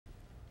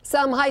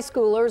Some high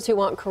schoolers who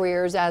want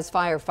careers as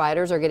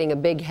firefighters are getting a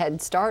big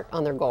head start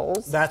on their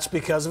goals. That's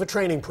because of a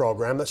training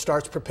program that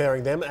starts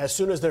preparing them as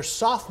soon as their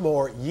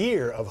sophomore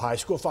year of high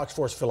school. Fox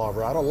 4's Phil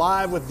Alvarado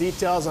live with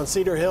details on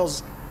Cedar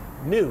Hill's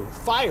new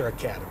Fire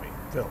Academy.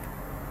 Phil.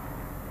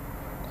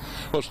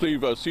 Well,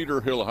 Steve, Cedar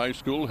Hill High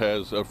School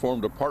has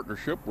formed a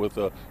partnership with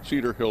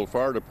Cedar Hill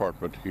Fire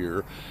Department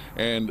here,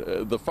 and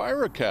the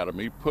Fire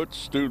Academy puts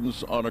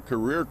students on a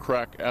career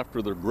track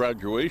after their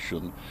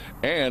graduation,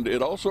 and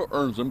it also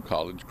earns them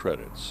college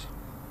credits.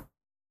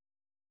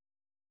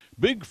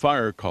 Big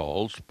fire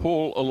calls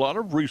pull a lot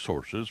of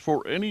resources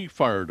for any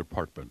fire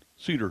department.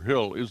 Cedar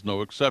Hill is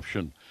no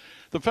exception.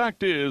 The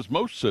fact is,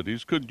 most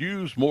cities could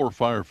use more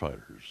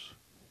firefighters.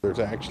 There's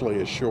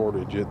actually a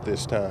shortage at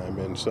this time,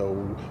 and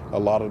so a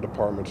lot of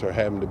departments are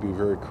having to be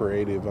very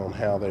creative on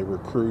how they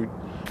recruit.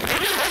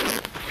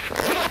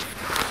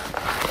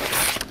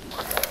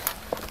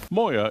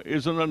 Moya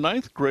is in a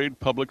 9th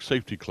grade public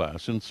safety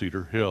class in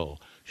Cedar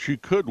Hill. She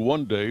could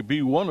one day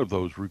be one of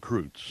those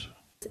recruits.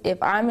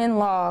 If I'm in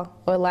law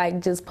or like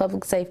just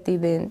public safety,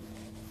 then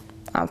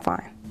I'm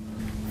fine.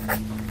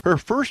 Her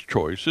first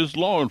choice is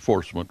law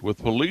enforcement with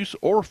police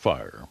or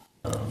fire.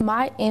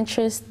 My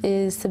interest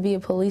is to be a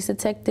police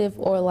detective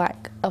or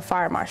like a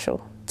fire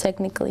marshal,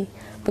 technically,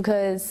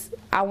 because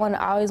I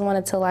always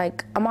wanted to,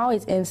 like, I'm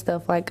always in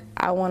stuff, like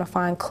I want to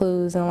find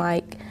clues and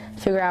like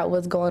figure out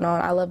what's going on.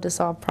 I love to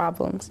solve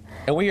problems.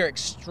 And we are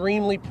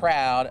extremely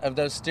proud of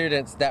those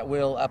students that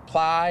will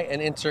apply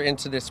and enter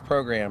into this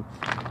program.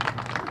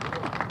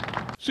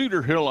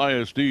 Cedar Hill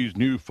ISD's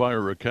new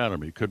Fire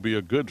Academy could be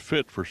a good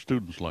fit for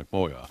students like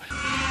Moya.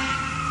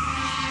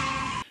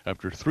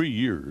 After 3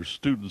 years,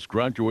 students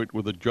graduate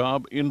with a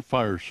job in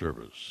fire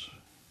service.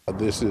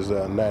 This is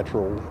a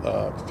natural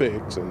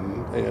fix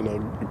and a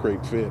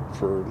great fit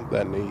for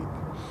that need.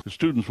 The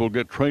students will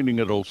get training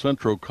at El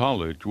Centro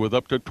College with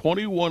up to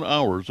 21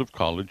 hours of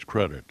college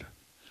credit.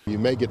 You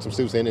may get some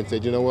students in and say,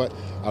 you know what,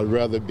 I'd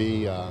rather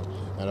be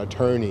an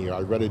attorney or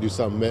I'd rather do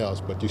something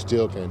else, but you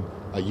still can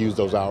use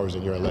those hours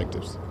in your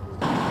electives.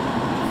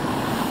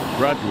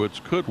 Graduates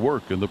could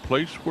work in the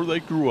place where they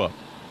grew up.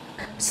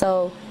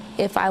 So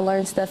if I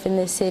learn stuff in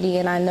this city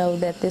and I know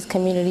that this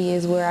community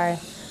is where I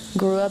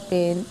grew up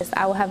in,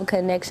 I will have a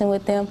connection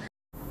with them.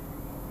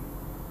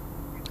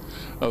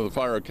 The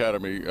Fire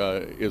Academy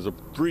is a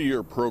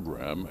 3-year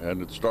program,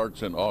 and it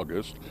starts in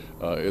August.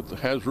 It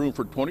has room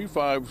for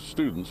 25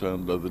 students,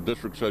 and the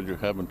district says you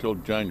have until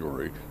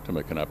January to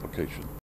make an application.